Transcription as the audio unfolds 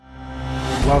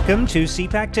Welcome to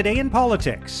CPAC Today in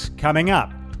Politics. Coming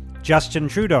up, Justin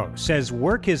Trudeau says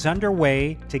work is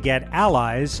underway to get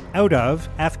allies out of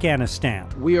Afghanistan.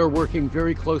 We are working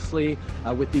very closely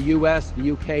with the U.S., the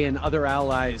U.K., and other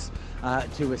allies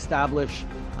to establish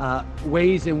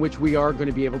ways in which we are going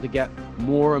to be able to get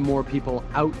more and more people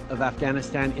out of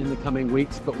Afghanistan in the coming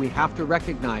weeks. But we have to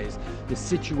recognize the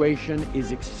situation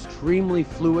is extremely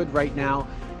fluid right now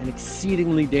and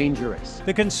exceedingly dangerous.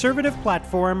 The Conservative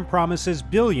platform promises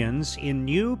billions in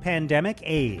new pandemic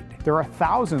aid. There are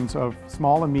thousands of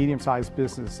small and medium-sized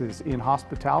businesses in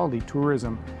hospitality,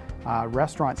 tourism,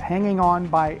 restaurants hanging on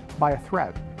by a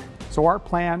thread. So our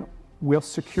plan will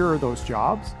secure those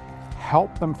jobs,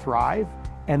 help them thrive,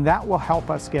 and that will help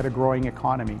us get a growing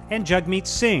economy. And Jagmeet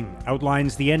Singh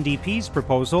outlines the NDP's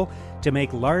proposal to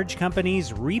make large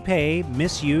companies repay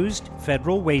misused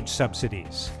federal wage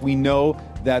subsidies. We know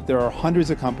that there are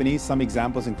hundreds of companies. Some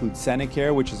examples include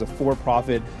Senecare, which is a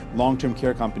for-profit long-term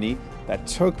care company that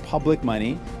took public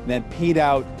money and then paid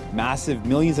out massive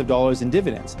millions of dollars in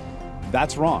dividends.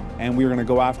 That's wrong, and we're going to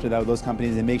go after those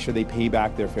companies and make sure they pay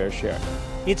back their fair share.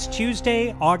 It's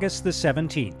Tuesday, August the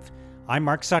 17th. I'm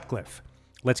Mark Sutcliffe.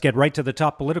 Let's get right to the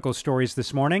top political stories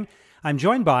this morning. I'm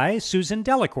joined by Susan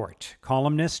Delacourt,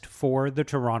 columnist for the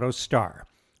Toronto Star.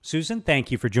 Susan,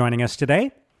 thank you for joining us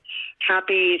today.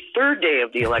 Happy third day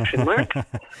of the election, Mark.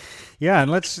 Yeah, and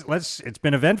let's it's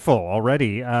been eventful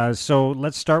already. So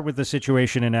let's start with the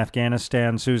situation in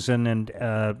Afghanistan, Susan. And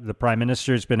the Prime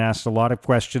Minister has been asked a lot of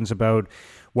questions about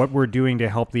what we're doing to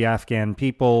help the Afghan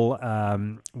people.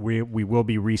 We will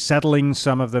be resettling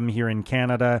some of them here in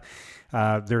Canada.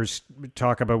 There's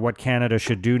talk about what Canada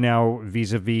should do now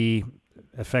vis-a-vis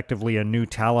effectively a new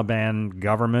Taliban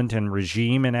government and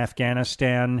regime in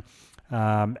Afghanistan.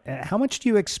 How much do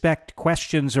you expect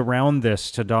questions around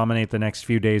this to dominate the next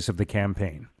few days of the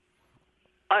campaign?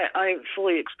 I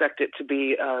fully expect it to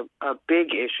be a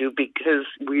big issue because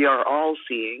we are all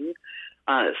seeing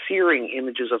searing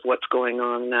images of what's going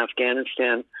on in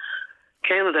Afghanistan.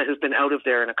 Canada has been out of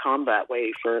there in a combat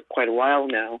way for quite a while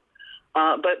now.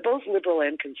 But both Liberal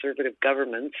and Conservative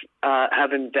governments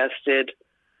have invested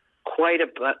quite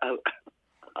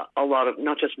a lot of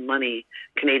not just money,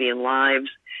 Canadian lives,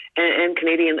 and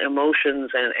Canadian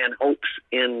emotions and hopes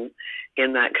in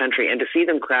that country. And to see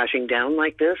them crashing down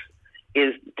like this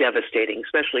is devastating,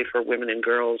 especially for women and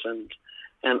girls and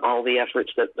all the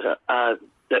efforts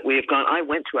that we have gone. I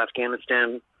went to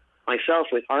Afghanistan myself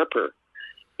with Harper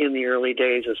in the early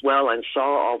days as well and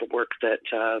saw all the work that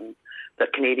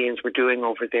Canadians were doing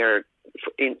over there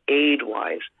in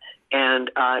aid-wise.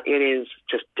 And it is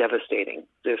just devastating.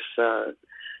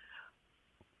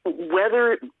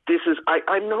 Whether this is,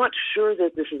 I'm not sure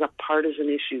that this is a partisan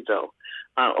issue, though,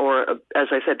 or as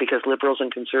I said, because Liberals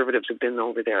and Conservatives have been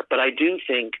over there. But I do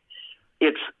think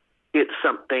it's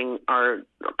something our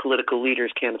political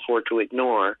leaders can't afford to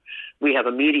ignore. We have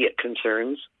immediate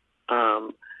concerns,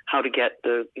 how to get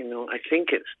I think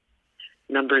it's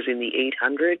numbers in the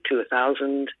 800 to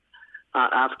 1,000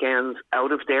 Afghans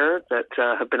out of there that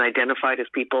have been identified as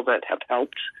people that have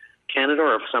helped Canada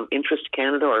or of some interest to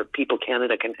Canada or people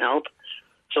Canada can help.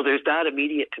 So there's that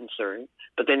immediate concern.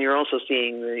 But then you're also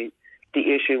seeing the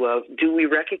issue of, do we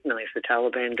recognize the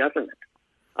Taliban government?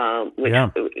 Which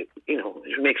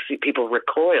makes people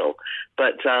recoil.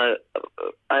 But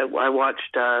I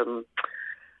watched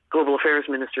Global Affairs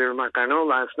Minister Marc Garneau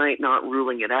last night not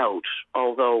ruling it out,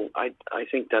 although I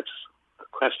think that's a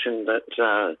question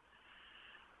that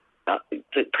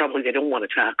probably they don't want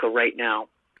to tackle right now.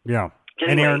 Yeah.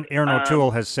 Anyway, and Aaron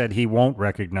O'Toole has said he won't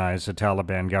recognize a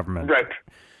Taliban government. Right.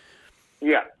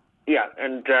 Yeah.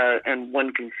 And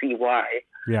one can see why.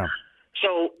 Yeah.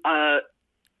 So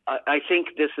I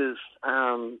think this is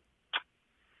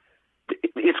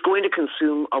it's going to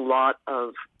consume a lot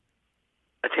of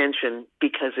attention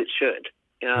because it should.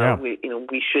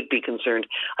 We should be concerned.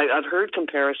 I've heard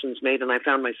comparisons made, and I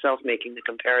found myself making the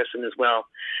comparison as well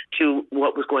to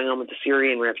what was going on with the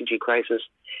Syrian refugee crisis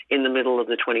in the middle of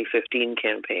the 2015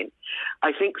 campaign.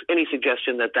 I think any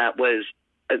suggestion that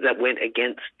went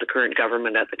against the current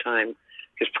government at the time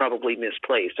is probably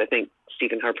misplaced. I think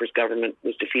Stephen Harper's government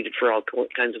was defeated for all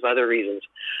kinds of other reasons.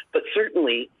 But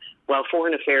certainly, while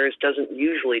foreign affairs doesn't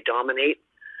usually dominate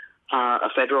a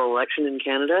federal election in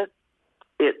Canada,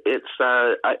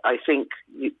 I think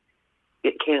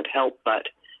it can't help but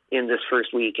in this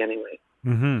first week anyway.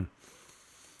 Mm-hmm.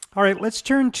 All right, let's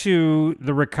turn to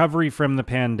the recovery from the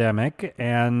pandemic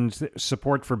and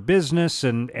support for business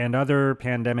and other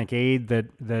pandemic aid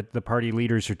that the party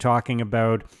leaders are talking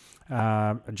about.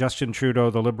 Justin Trudeau,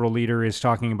 the Liberal leader, is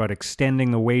talking about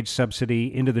extending the wage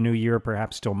subsidy into the new year,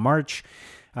 perhaps till March.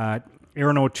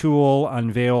 Aaron O'Toole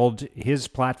unveiled his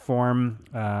platform,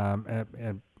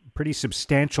 a pretty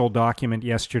substantial document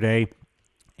yesterday,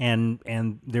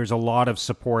 and there's a lot of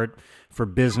support for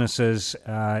businesses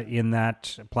in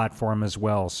that platform as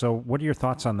well. So what are your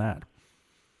thoughts on that?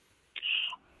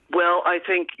 Well, I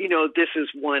think, this is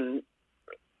one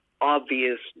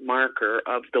obvious marker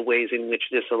of the ways in which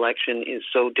this election is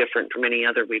so different from any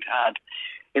other we've had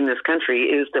in this country,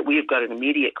 is that we've got an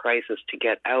immediate crisis to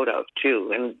get out of,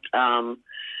 too. And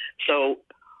so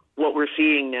what we're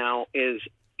seeing now is,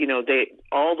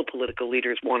 all the political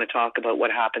leaders want to talk about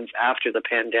what happens after the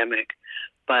pandemic,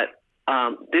 but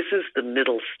this is the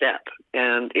middle step,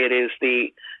 and it is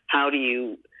how do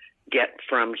you get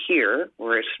from here,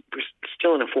 we're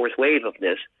still in a fourth wave of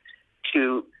this,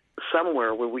 to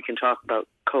somewhere where we can talk about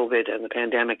COVID and the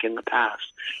pandemic in the past.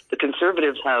 The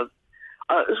Conservatives have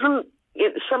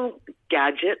some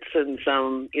gadgets and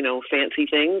some, fancy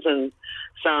things and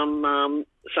some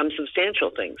substantial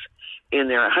things in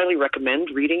there. I highly recommend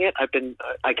reading it.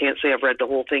 I can't say I've read the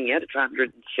whole thing yet. It's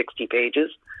 160 pages,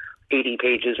 80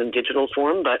 pages in digital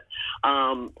form, but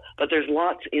there's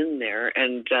lots in there,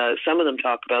 and some of them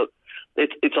talk about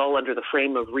it's all under the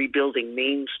frame of rebuilding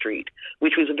Main Street,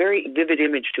 which was a very vivid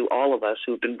image to all of us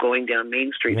who've been going down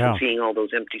Main Street and seeing all those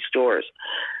empty stores.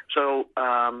 So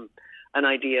an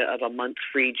idea of a month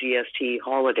free GST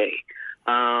holiday,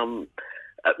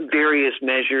 various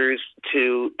measures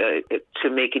to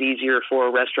make it easier for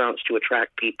restaurants to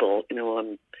attract people,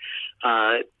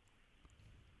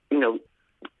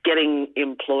 getting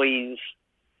employees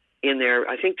in there.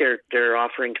 I think they're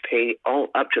offering to pay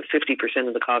up to 50%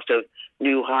 of the cost of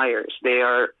new hires.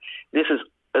 The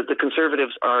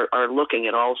Conservatives are looking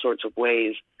at all sorts of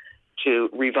ways to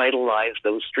revitalize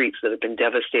those streets that have been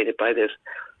devastated by this.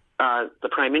 The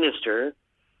Prime Minister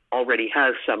already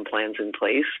has some plans in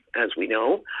place, as we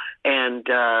know, and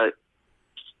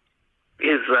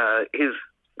his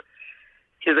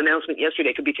announcement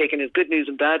yesterday could be taken as good news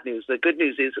and bad news. The good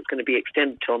news is it's going to be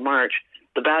extended till March.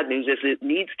 The bad news is it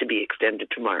needs to be extended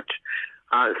to March.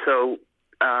 And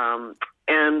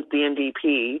the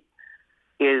NDP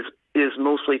is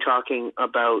mostly talking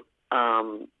about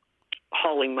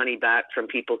hauling money back from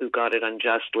people who got it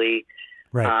unjustly,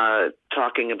 right.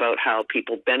 Talking about how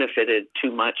people benefited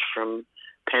too much from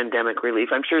pandemic relief.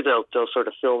 I'm sure they'll sort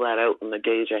of fill that out in the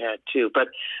days ahead too. But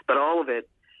all of it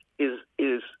is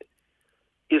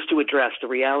to address the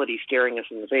reality staring us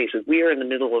in the face. We are in the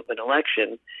middle of an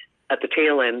election at the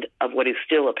tail end of what is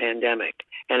still a pandemic.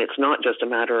 And it's not just a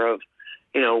matter of,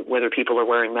 whether people are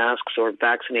wearing masks or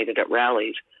vaccinated at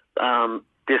rallies.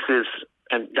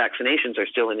 And vaccinations are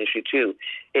still an issue too.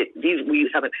 We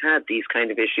haven't had these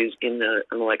kind of issues in an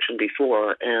election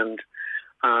before. And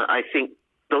I think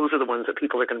those are the ones that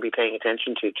people are going to be paying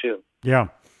attention to too. Yeah.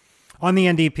 On the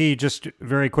NDP, just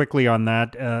very quickly on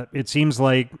that, it seems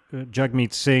like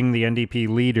Jagmeet Singh, the NDP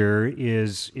leader,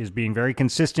 is being very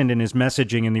consistent in his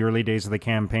messaging in the early days of the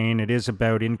campaign. It is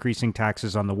about increasing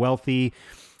taxes on the wealthy,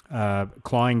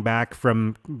 clawing back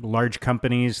from large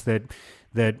companies that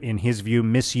in his view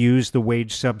misuse the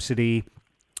wage subsidy,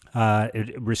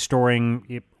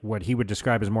 restoring what he would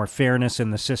describe as more fairness in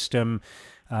the system.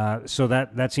 So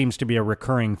that seems to be a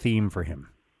recurring theme for him.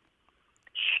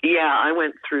 Yeah, I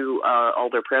went through all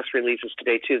their press releases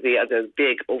today, too. The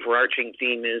big overarching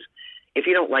theme is, if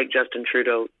you don't like Justin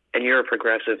Trudeau and you're a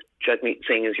progressive, Jagmeet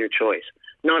Singh is your choice.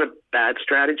 Not a bad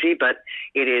strategy, but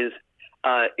it is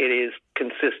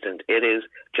consistent. It is,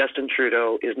 Justin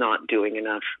Trudeau is not doing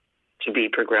enough to be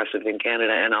progressive in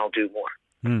Canada, and I'll do more.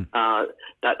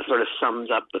 That sort of sums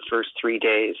up the first 3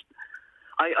 days.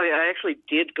 I actually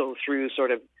did go through sort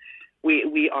of,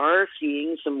 we are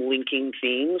seeing some linking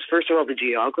themes. First of all, the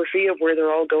geography of where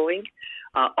they're all going.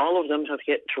 All of them have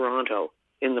hit Toronto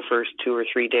in the first 2 or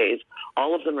 3 days.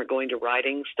 All of them are going to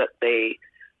ridings that they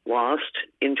lost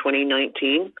in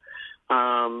 2019.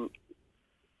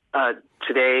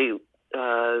 Today,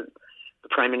 the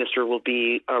Prime Minister will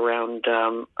be around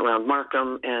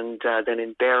Markham and then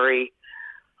in Barrie.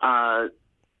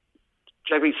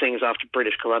 Jagmeet Singh is off to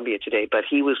British Columbia today, but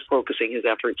he was focusing his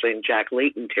efforts in Jack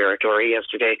Layton territory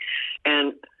yesterday.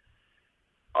 And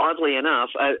oddly enough,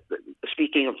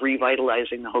 speaking of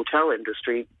revitalizing the hotel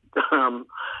industry, Aaron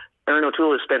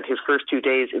O'Toole has spent his first 2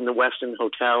 days in the Westin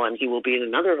Hotel, and he will be in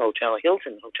another hotel,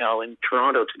 Hilton Hotel in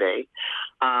Toronto today,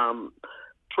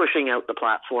 pushing out the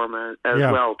platform as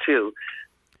well too.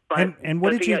 But, and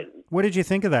what did you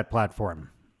think of that platform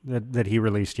that he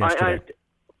released yesterday?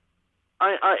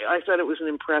 I thought it was an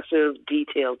impressive,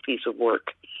 detailed piece of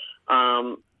work.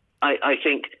 I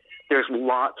think there's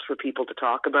lots for people to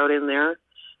talk about in there.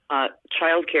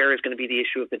 Childcare is going to be the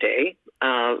issue of the day.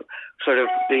 So sort of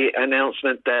the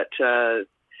announcement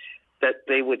that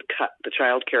they would cut the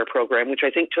child care program, which I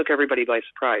think took everybody by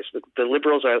surprise. The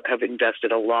Liberals have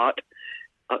invested a lot,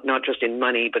 not just in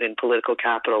money, but in political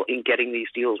capital, in getting these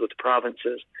deals with the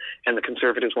provinces, and the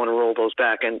Conservatives want to roll those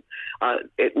back. And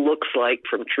it looks like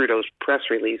from Trudeau's press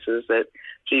releases that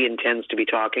he intends to be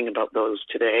talking about those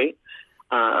today,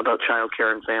 about child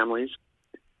care and families.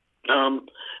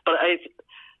 But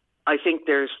I think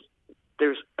there's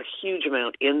a huge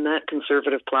amount in that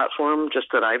Conservative platform, just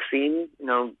that I've seen.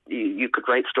 You could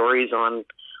write stories on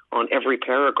every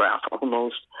paragraph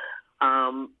almost.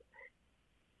 And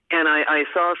I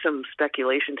saw some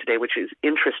speculation today, which is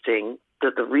interesting,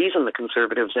 that the reason the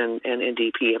Conservatives and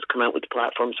NDP have come out with the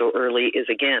platform so early is,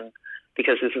 again,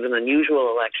 because this is an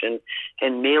unusual election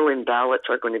and mail-in ballots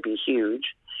are going to be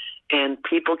huge. And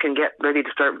people can get ready to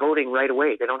start voting right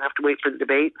away. They don't have to wait for the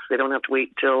debates. They don't have to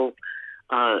wait till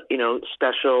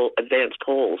special advanced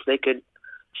polls. They could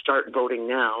start voting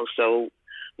now. So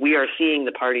we are seeing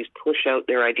the parties push out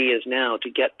their ideas now to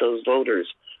get those voters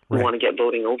who want to get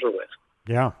voting over with.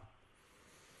 Yeah.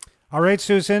 All right,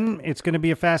 Susan, it's going to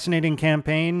be a fascinating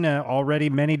campaign. Already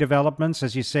many developments.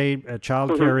 As you say,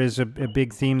 childcare is a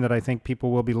big theme that I think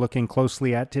people will be looking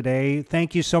closely at today.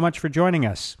 Thank you so much for joining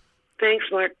us. Thanks,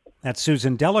 Mark. That's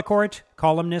Susan Delacourt,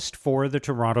 columnist for the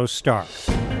Toronto Star.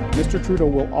 Mr. Trudeau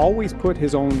will always put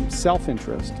his own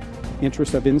self-interest,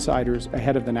 interest of insiders,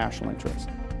 ahead of the national interest.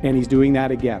 And he's doing that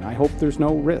again. I hope there's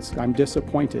no risk. I'm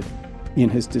disappointed in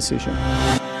his decision.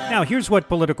 Now, here's what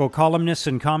political columnists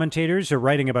and commentators are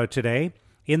writing about today.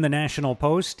 In the National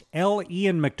Post, L.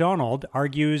 Ian MacDonald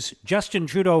argues Justin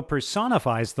Trudeau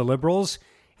personifies the Liberals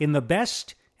in the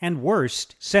best and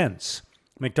worst sense.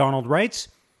 MacDonald writes,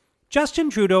 Justin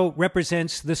Trudeau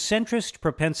represents the centrist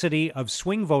propensity of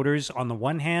swing voters on the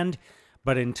one hand,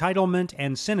 but entitlement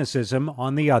and cynicism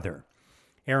on the other.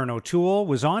 Aaron O'Toole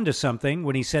was onto something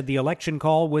when he said the election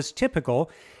call was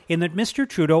typical in that Mr.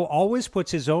 Trudeau always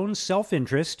puts his own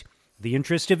self-interest, the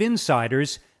interest of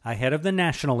insiders, ahead of the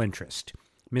national interest.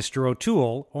 Mr.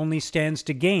 O'Toole only stands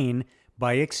to gain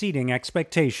by exceeding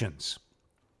expectations.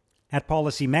 At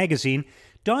Policy Magazine,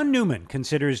 Don Newman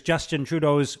considers Justin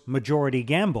Trudeau's majority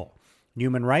gamble.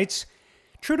 Newman writes,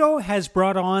 Trudeau has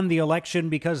brought on the election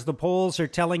because the polls are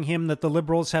telling him that the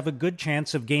Liberals have a good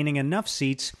chance of gaining enough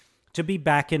seats to be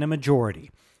back in a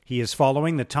majority. He is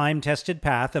following the time-tested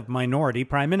path of minority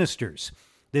prime ministers.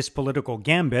 This political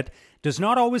gambit does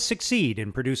not always succeed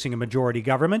in producing a majority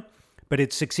government, but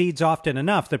it succeeds often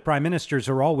enough that prime ministers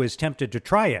are always tempted to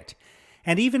try it.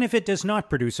 And even if it does not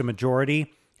produce a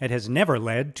majority, it has never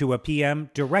led to a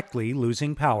PM directly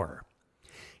losing power.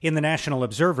 In the National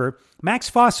Observer, Max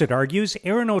Fawcett argues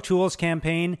Aaron O'Toole's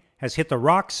campaign has hit the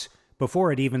rocks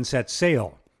before it even sets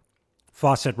sail.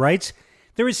 Fawcett writes,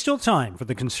 there is still time for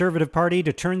the Conservative Party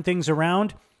to turn things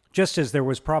around, just as there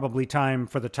was probably time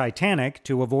for the Titanic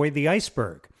to avoid the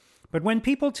iceberg. But when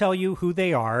people tell you who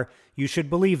they are, you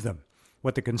should believe them.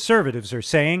 What the Conservatives are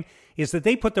saying is that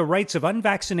they put the rights of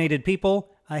unvaccinated people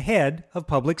ahead of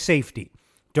public safety.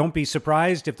 Don't be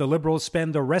surprised if the Liberals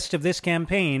spend the rest of this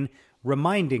campaign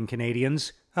reminding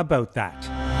Canadians about that.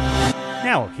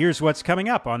 Now, here's what's coming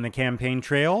up on the campaign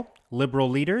trail. Liberal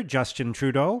leader Justin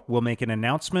Trudeau will make an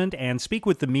announcement and speak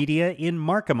with the media in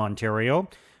Markham, Ontario,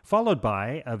 followed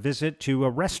by a visit to a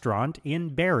restaurant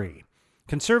in Barrie.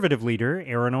 Conservative leader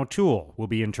Aaron O'Toole will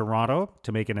be in Toronto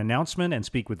to make an announcement and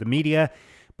speak with the media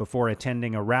before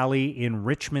attending a rally in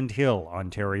Richmond Hill,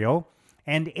 Ontario.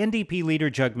 And NDP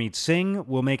leader Jagmeet Singh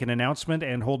will make an announcement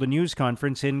and hold a news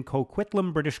conference in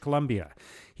Coquitlam, British Columbia.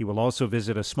 He will also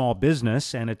visit a small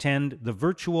business and attend the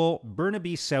virtual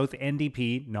Burnaby South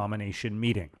NDP nomination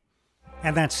meeting.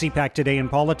 And that's CPAC Today in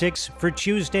Politics for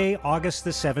Tuesday, August the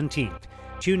 17th.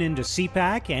 Tune in to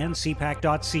CPAC and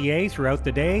CPAC.ca throughout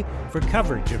the day for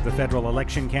coverage of the federal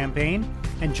election campaign.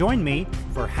 And join me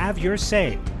for Have Your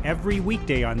Say every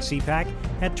weekday on CPAC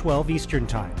at 12 Eastern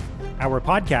Time. Our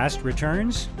podcast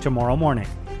returns tomorrow morning.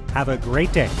 Have a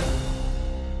great day.